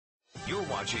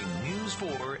watching News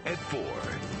 4 at 4.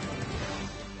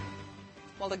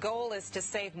 Well, the goal is to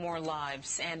save more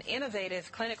lives. An innovative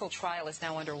clinical trial is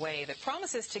now underway that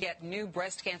promises to get new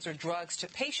breast cancer drugs to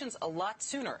patients a lot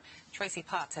sooner. Tracy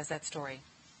Potts has that story.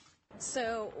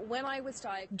 So when I was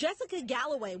diagnosed, Jessica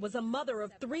Galloway was a mother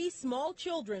of 3 small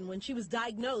children when she was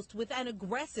diagnosed with an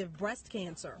aggressive breast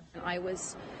cancer. I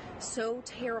was so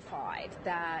terrified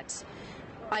that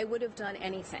I would have done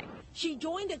anything. She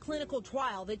joined a clinical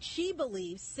trial that she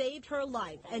believes saved her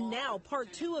life, and now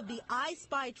part 2 of the I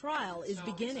Spy trial is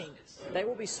beginning. They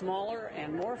will be smaller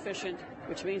and more efficient,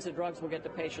 which means the drugs will get to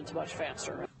patients much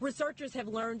faster. Researchers have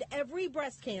learned every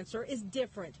breast cancer is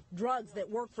different. Drugs that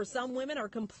work for some women are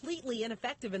completely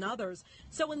ineffective in others.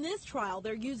 So in this trial,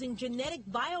 they're using genetic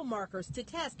biomarkers to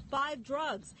test 5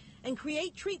 drugs and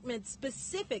create treatments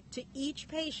specific to each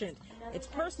patient. It's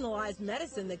personalized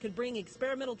medicine that could bring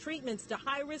experimental treatments to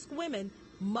high-risk women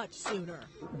much sooner.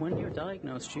 When you're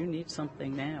diagnosed, you need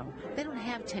something now. They don't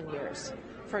have 10 years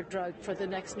for the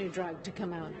next new drug to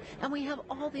come out. And we have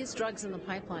all these drugs in the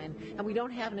pipeline, and we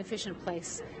don't have an efficient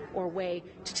place or way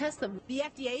to test them. The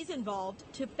FDA is involved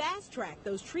to fast-track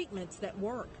those treatments that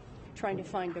work. Trying to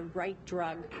find the right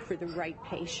drug for the right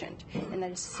patient. And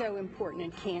that is so important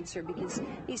in cancer because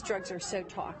these drugs are so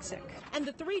toxic. And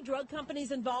the 3 drug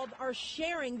companies involved are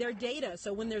sharing their data.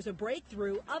 So when there's a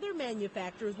breakthrough, other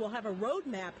manufacturers will have a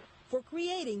roadmap for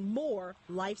creating more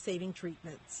life-saving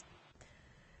treatments.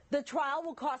 The trial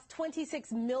will cost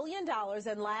 $26 million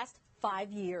and last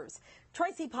 5 years.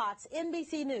 Tracy Potts,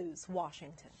 NBC News,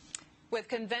 Washington. With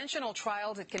conventional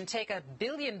trials, it can take $1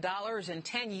 billion in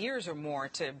 10 years or more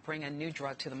to bring a new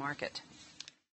drug to the market.